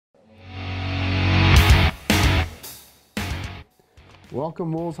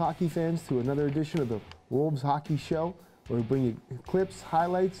Welcome, Wolves hockey fans, to another edition of the Wolves Hockey Show, where we bring you clips,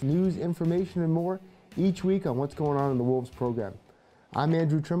 highlights, news, information, and more each week on what's going on in the Wolves program. I'm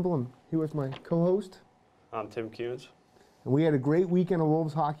Andrew Trimble. I'm here with my co-host. I'm Tim Kuhns. And we had a great weekend of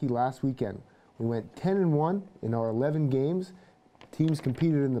Wolves hockey last weekend. We went 10-1 in our 11 games. Teams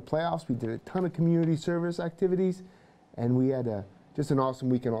competed in the playoffs. We did a ton of community service activities, and we had just an awesome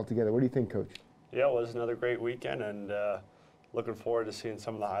weekend altogether. What do you think, Coach? Yeah, it was another great weekend, and looking forward to seeing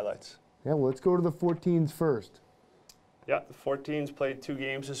some of the highlights. Yeah, well, let's go to the 14s first. Yeah, the 14s played 2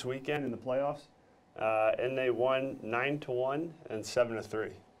 games this weekend in the playoffs, and they won 9-1 and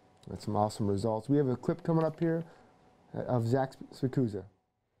 7-3. That's some awesome results. We have a clip coming up here of Zach Spikuza.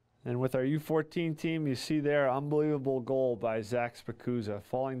 And with our U14 team, you see there unbelievable goal by Zach Spikuza.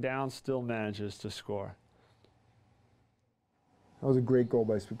 Falling down, still manages to score. That was a great goal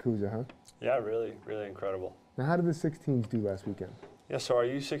by Spikuza, huh? Yeah, really, really incredible. Now, how did the 16s do last weekend? Yeah, so our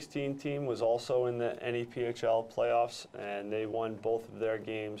U16 team was also in the NEPHL playoffs, and they won both of their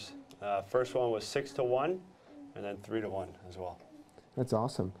games. First one was 6-1, and then 3-1 as well. That's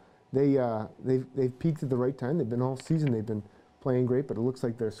awesome. They've peaked at the right time. They've been all season. They've been playing great, but it looks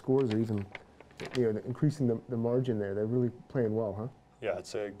like their scores are even, increasing the margin there. They're really playing well, huh? Yeah,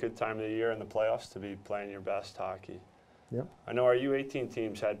 it's a good time of the year in the playoffs to be playing your best hockey. Yep. I know our U18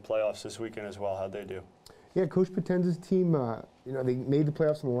 teams had playoffs this weekend as well. How'd they do? Yeah, Coach Potenza's team, they made the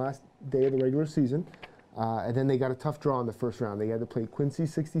playoffs on the last day of the regular season, and then they got a tough draw in the first round. They had to play Quincy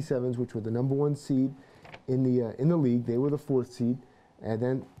 67s, which were the #1 seed in the league. They were the 4th seed, and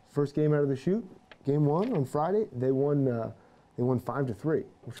then first game out of the chute, game 1 on Friday, they won 5-3,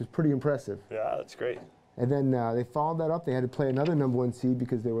 which was pretty impressive. Yeah, that's great. And then they followed that up. They had to play another #1 seed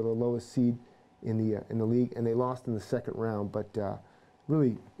because they were the lowest seed in the league, and they lost in the second round. But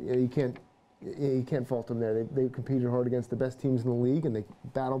really, you can't fault them there. They competed hard against the best teams in the league, and they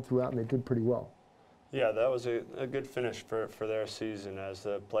battled throughout, and they did pretty well. Yeah, that was a good finish for their season as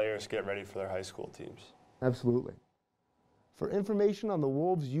the players get ready for their high school teams. Absolutely. For information on the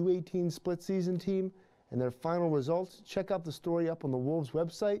Wolves U18 split season team and their final results, check out the story up on the Wolves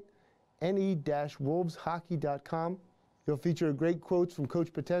website, ne-wolveshockey.com. You'll feature great quotes from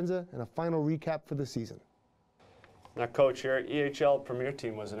Coach Potenza and a final recap for the season. Now, Coach, your EHL Premier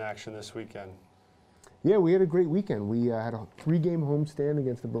team was in action this weekend. Yeah, we had a great weekend. We had a 3-game homestand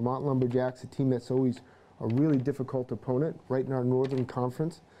against the Vermont Lumberjacks, a team that's always a really difficult opponent right in our Northern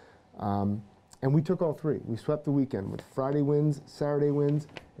Conference. And we took all 3. We swept the weekend with Friday wins, Saturday wins,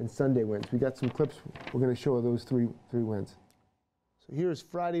 and Sunday wins. We got some clips we're going to show of those three wins. So here's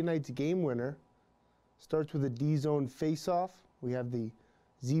Friday night's game winner. Starts with a D-zone face-off. We have the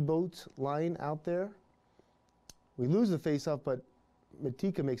Z-Boats line out there. We lose the face-off, but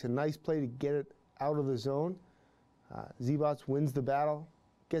Matika makes a nice play to get it out of the zone. Z-Bots wins the battle,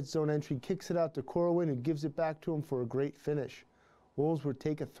 gets zone entry, kicks it out to Corwin, who gives it back to him for a great finish. Wolves would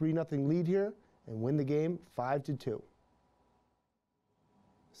take a 3-0 lead here and win the game 5-2.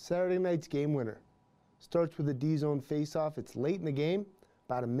 Saturday night's game winner starts with a D-zone face-off. It's late in the game,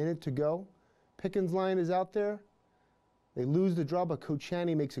 about a minute to go. Pickens' line is out there. They lose the draw, but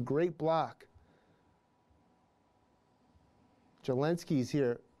Kochani makes a great block. Jelensky's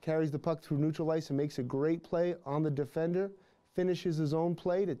here, carries the puck through neutral ice and makes a great play on the defender, finishes his own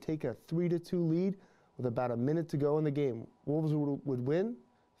play to take a 3-2 lead with about a minute to go in the game. Wolves would win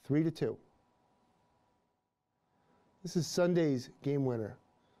 3-2. This is Sunday's game winner.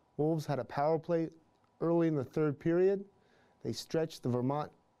 Wolves had a power play early in the 3rd period. They stretched the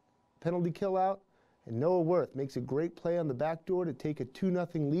Vermont penalty kill out, and Noah Worth makes a great play on the back door to take a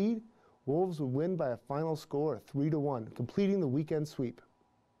 2-0 lead. Wolves would win by a final score of 3-1, completing the weekend sweep.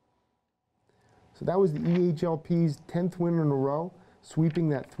 So that was the EHLP's 10th win in a row, sweeping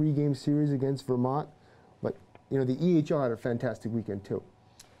that 3-game series against Vermont. But, the EHL had a fantastic weekend, too.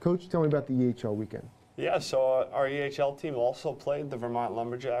 Coach, tell me about the EHL weekend. Yeah, so our EHL team also played the Vermont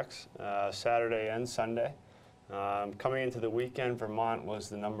Lumberjacks Saturday and Sunday. Coming into the weekend, Vermont was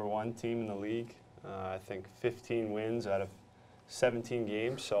the #1 team in the league. I think 15 wins out of 17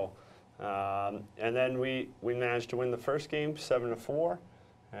 games. So, and then we managed to win the first game 7-4,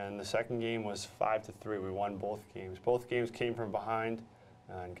 and the second game was 5-3. We won both games. Both games came from behind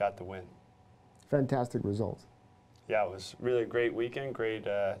and got the win. Fantastic results. Yeah, it was really a great weekend, great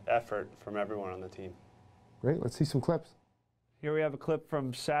effort from everyone on the team. Great, let's see some clips. Here we have a clip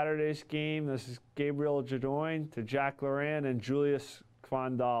from Saturday's game. This is Gabriel Jadoin to Jack Loran, and Julius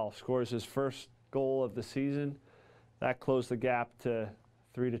Kvandal scores his first goal of the season. That closed the gap to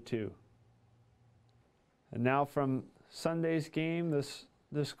 3-2. And now from Sunday's game, this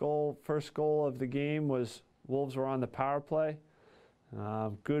first goal of the game was Wolves were on the power play.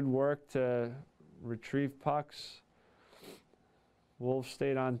 Good work to retrieve pucks. Wolves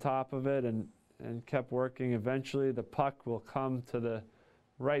stayed on top of it and kept working. Eventually, the puck will come to the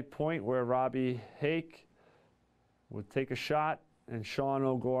right point where Robbie Hake would take a shot, and Sean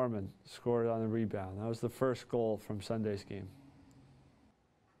O'Gorman scored on the rebound. That was the first goal from Sunday's game.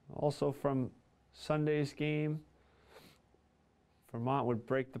 Also from Sunday's game, Vermont would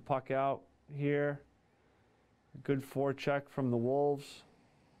break the puck out here. Good forecheck from the Wolves.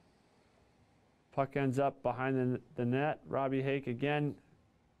 Puck ends up behind the net. Robbie Hake again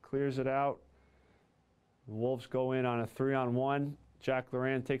clears it out. The Wolves go in on a 3-on-1. Jack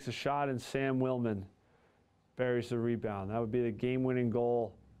Loran takes a shot, and Sam Willman buries the rebound. That would be the game-winning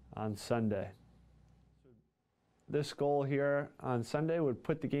goal on Sunday. This goal here on Sunday would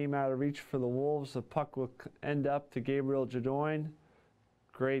put the game out of reach for the Wolves. The puck will end up to Gabriel Jadoin.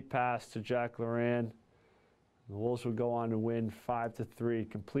 Great pass to Jack Loran. The Wolves would go on to win 5-3,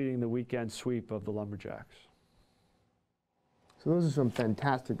 completing the weekend sweep of the Lumberjacks. So those are some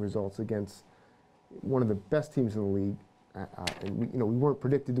fantastic results against one of the best teams in the league. And we weren't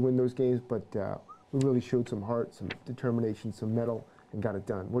predicted to win those games, but we really showed some heart, some determination, some mettle, and got it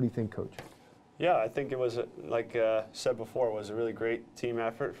done. What do you think, Coach? Yeah, I think it was, like said before, it was a really great team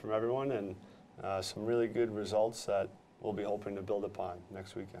effort from everyone, and some really good results that we'll be hoping to build upon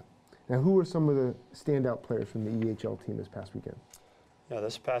next weekend. Now, who were some of the standout players from the EHL team this past weekend? Yeah,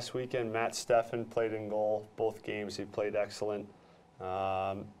 this past weekend, Matt Steffen played in goal. Both games he played excellent.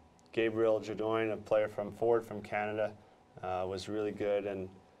 Gabriel Jadoin, a player forward from Canada, was really good, and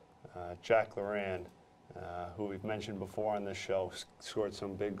Jack Loran, who we've mentioned before on this show, scored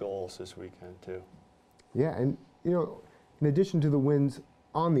some big goals this weekend too. Yeah, and in addition to the wins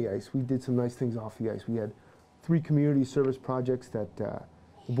on the ice, we did some nice things off the ice. We had 3 community service projects that the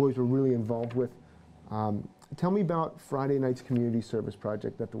boys were really involved with. Tell me about Friday night's community service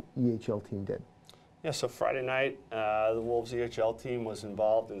project that the EHL team did. Yeah, so Friday night, the Wolves EHL team was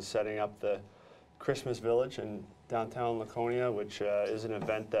involved in setting up the Christmas Village in downtown Laconia, which is an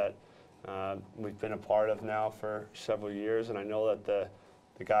event that we've been a part of now for several years, and I know that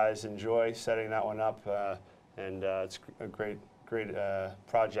the guys enjoy setting that one up, and it's a great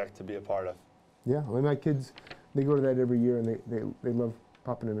project to be a part of. Yeah, well, my kids, they go to that every year, and they love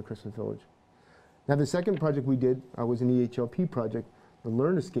popping in the Christmas Village. Now, the second project we did was an EHLP project, the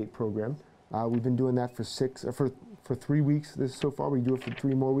Learn to Skate program. We've been doing that for 3 weeks so far. We do it for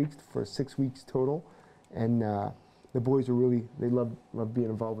 3 more weeks, for 6 weeks total, and the boys are really, they love being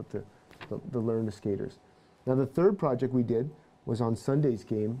involved with the Learn to Skaters. Now, the third project we did was on Sunday's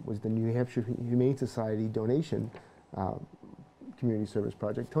game, was the New Hampshire Humane Society donation community service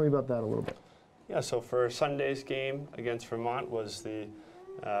project. Tell me about that a little bit. Yeah, so for Sunday's game against Vermont was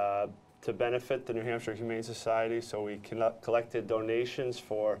to benefit the New Hampshire Humane Society. So we collected donations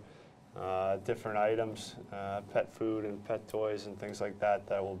for different items, pet food and pet toys and things like that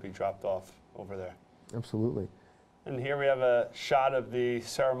will be dropped off over there. Absolutely. And here we have a shot of the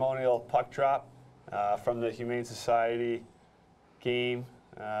ceremonial puck drop from the Humane Society game.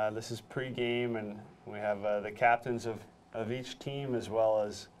 This is pre-game, and we have the captains of each team, as well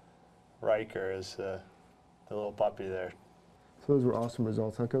as Riker as the little puppy there. So those were awesome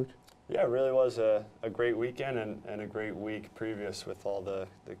results, huh, Coach? Yeah, it really was a great weekend and a great week previous with all the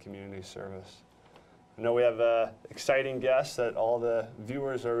community service. I know we have exciting guests that all the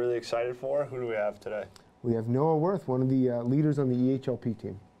viewers are really excited for. Who do we have today? We have Noah Worth, one of the leaders on the EHLP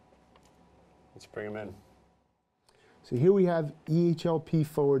team. Let's bring him in. So here we have EHLP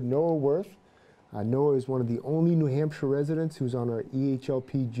forward Noah Worth. Noah is one of the only New Hampshire residents who's on our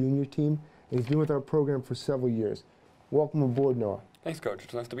EHLP junior team, and he's been with our program for several years. Welcome aboard, Noah. Thanks, Coach.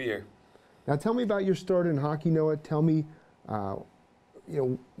 It's nice to be here. Now tell me about your start in hockey, Noah. Tell me,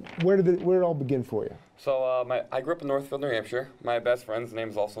 where did it all begin for you? So I grew up in Northfield, New Hampshire. My best friend's name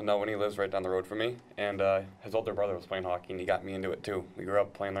is also Noah, and he lives right down the road from me. And his older brother was playing hockey, and he got me into it too. We grew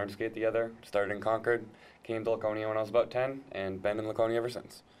up playing Learn to Skate together, started in Concord, came to Laconia when I was about 10, and been in Laconia ever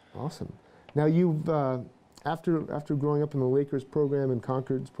since. Awesome. Now you've, after growing up in the Lakers program and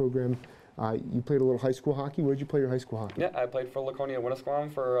Concord's program, you played a little high school hockey. Where did you play your high school hockey? Yeah, I played for Laconia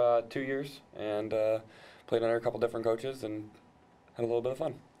Winnisquam for 2 years, and played under a couple different coaches and had a little bit of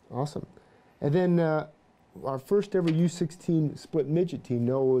fun. Awesome. And then our first ever U16 split midget team,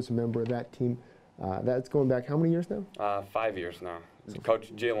 Noah was a member of that team. That's going back how many years now? 5 years now.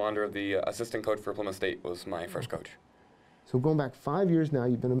 Coach Jay Launder, the assistant coach for Plymouth State, was my first coach. So going back 5 years now,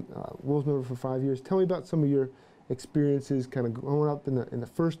 you've been a Wolves member for 5 years. Tell me about some of your experiences kind of growing up in the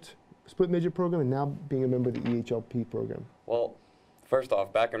first split midget program and now being a member of the EHLP program. Well, first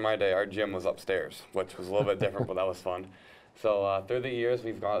off, back in my day, our gym was upstairs, which was a little bit different, but that was fun. So through the years,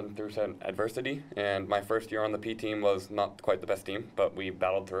 we've gone through some adversity, and my first year on the P team was not quite the best team, but we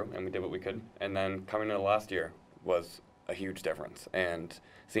battled through and we did what we could. And then coming into last year was a huge difference, and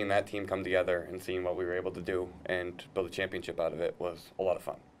seeing that team come together and seeing what we were able to do and build a championship out of it was a lot of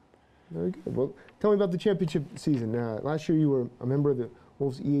fun. Very good. Well, tell me about the championship season. Last year you were a member of the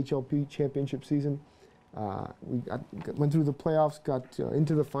Wolves EHLP championship season. Went through the playoffs, got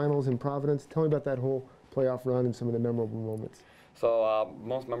into the finals in Providence. Tell me about that whole playoff run and some of the memorable moments. So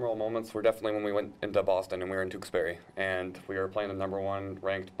most memorable moments were definitely when we went into Boston and we were in Tewksbury, and we were playing the #1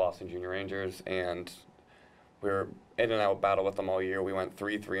 ranked Boston Junior Rangers, and we were in and out battle with them all year. We went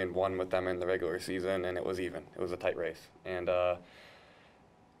 3-3-1 with them in the regular season, and it was even. It was a tight race, and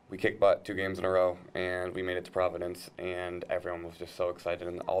we kicked butt 2 games in a row, and we made it to Providence, and everyone was just so excited,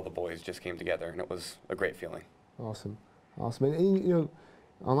 and all the boys just came together, and it was a great feeling. Awesome, awesome. And you know,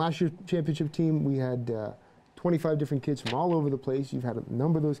 on last year's championship team, we had 25 different kids from all over the place. You've had a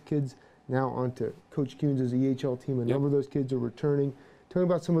number of those kids now onto Coach Kuhn's EHL team. A number of those kids are returning. Tell me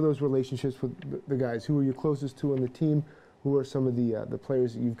about some of those relationships with the guys. Who are you closest to on the team? Who are some of the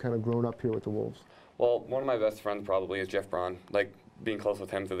players that you've kind of grown up here with the Wolves? Well, one of my best friends probably is Jeff Braun. Like, being close with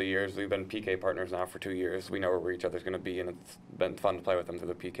him through the years, we've been PK partners now for 2 years. We know where each other's going to be, and it's been fun to play with him through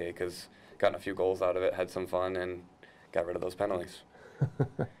the PK because gotten a few goals out of it, had some fun, and got rid of those penalties.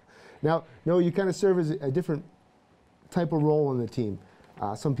 Now, no, you kind of serve as a different type of role on the team.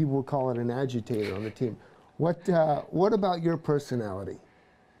 Some people would call it an agitator on the team. What about your personality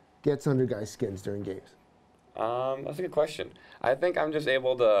gets under guys' skins during games? That's a good question. I think I'm just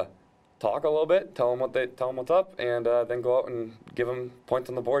able to talk a little bit, tell them what's up, and then go out and give them points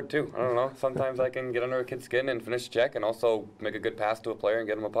on the board too. I don't know. Sometimes I can get under a kid's skin and finish a check, and also make a good pass to a player and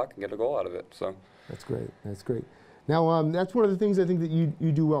get him a puck and get a goal out of it. So that's great. That's great. Now, that's one of the things I think that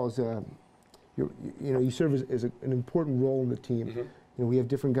you do well is you serve as an important role in the team. Mm-hmm. You know, we have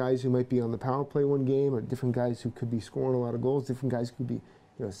different guys who might be on the power play one game, or different guys who could be scoring a lot of goals. Different guys could be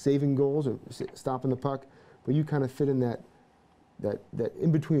saving goals or stopping the puck. But you kind of fit in that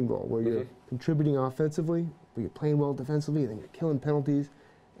in-between role where you're contributing offensively, but you're playing well defensively, and then you're killing penalties,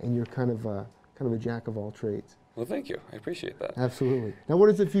 and you're kind of a jack of all trades. Well, thank you. I appreciate that. Absolutely. Now, what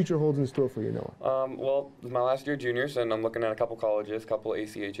does the future hold in store for you, Noah? Well, this is my last year juniors, and I'm looking at a couple colleges, a couple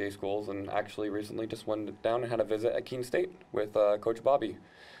ACHA schools, and actually recently just went down and had a visit at Keene State with Coach Bobby.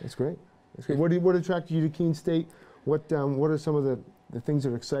 That's great. That's great. What attracted you to Keene State? What are some of the things that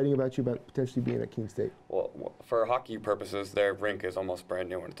are exciting about you about potentially being at Keene State? Well, for hockey purposes, their rink is almost brand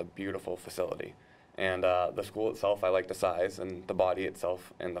new, and it's a beautiful facility. And the school itself, I like the size and the body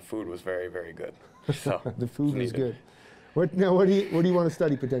itself, and the food was very, very good. So the food was good. What do you want to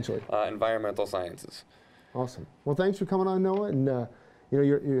study potentially? Environmental sciences. Awesome. Well, thanks for coming on, Noah. And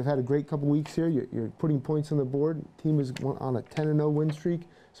you've had a great couple weeks here. You're putting points on the board. The team is on a 10-0 win streak.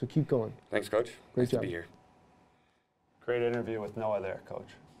 So keep going. Thanks, Coach. Great nice job. to be here. Great interview with Noah there, Coach.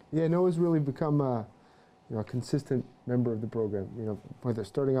 Yeah, Noah's really become a consistent member of the program. Whether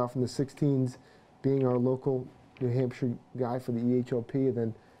starting off in the 16s, being our local New Hampshire guy for the EHLP, and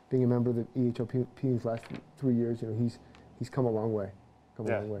then being a member of the EHLP these last 3 years, he's come a long way. A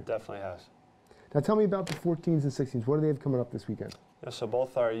long way. Definitely has. Now tell me about the 14s and 16s. What do they have coming up this weekend? Yeah, so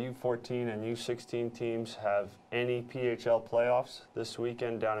both our U14 and U16 teams have any PHL playoffs this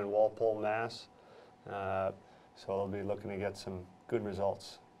weekend down in Walpole, Mass. So they'll be looking to get some good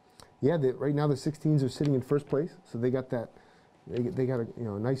results. Yeah, right now the 16s are sitting in first place, so they got that. They got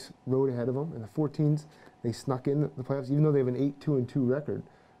a nice road ahead of them. And the 14s, they snuck in the playoffs, even though they have an 8-2-2 record.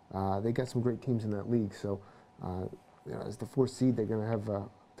 They got some great teams in that league. So, as the 4th seed, they're going to have a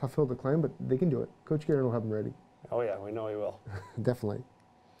tough hill to climb, but they can do it. Coach Guerin will have them ready. Oh yeah, we know he will. Definitely.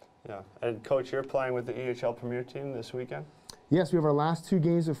 Yeah, and Coach, you're playing with the EHL Premier team this weekend? Yes, we have our last 2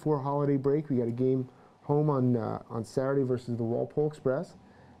 games before holiday break. We got a game home on Saturday versus the Walpole Express,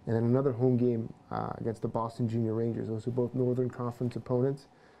 and then another home game against the Boston Junior Rangers. Those are both Northern Conference opponents.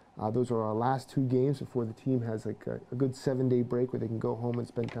 Those are our last 2 games before the team has like a good 7-day break where they can go home and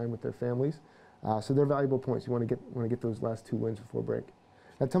spend time with their families. So they're valuable points. You want to get those last 2 wins before break.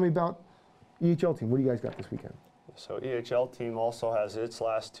 Now tell me about EHL team. What do you guys got this weekend? So EHL team also has its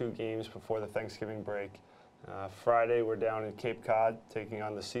last 2 games before the Thanksgiving break. Friday we're down in Cape Cod taking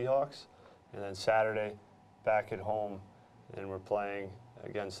on the Seahawks, and then Saturday back at home, and we're playing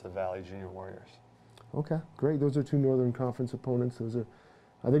against the Valley Junior Warriors. Okay, great. Those are 2 Northern Conference opponents. They're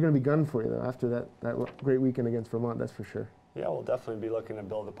going to be gunning for you though after that great weekend against Vermont. That's for sure. Yeah, we'll definitely be looking to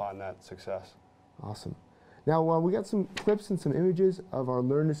build upon that success. Awesome. Now we got some clips and some images of our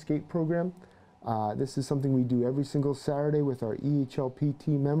Learn to Skate program. This is something we do every single Saturday with our EHLP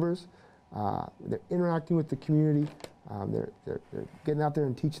team members. They're interacting with the community, They're getting out there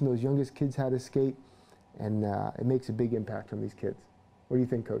and teaching those youngest kids how to skate, and it makes a big impact on these kids. What do you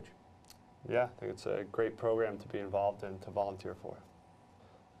think, Coach? Yeah, I think it's a great program to be involved in, to volunteer for.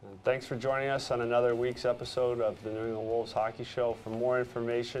 And thanks for joining us on another week's episode of the New England Wolves Hockey Show. For more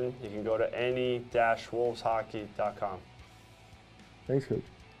information, you can go to any-wolveshockey.com. Thanks, Coach.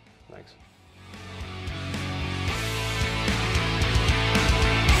 Thanks.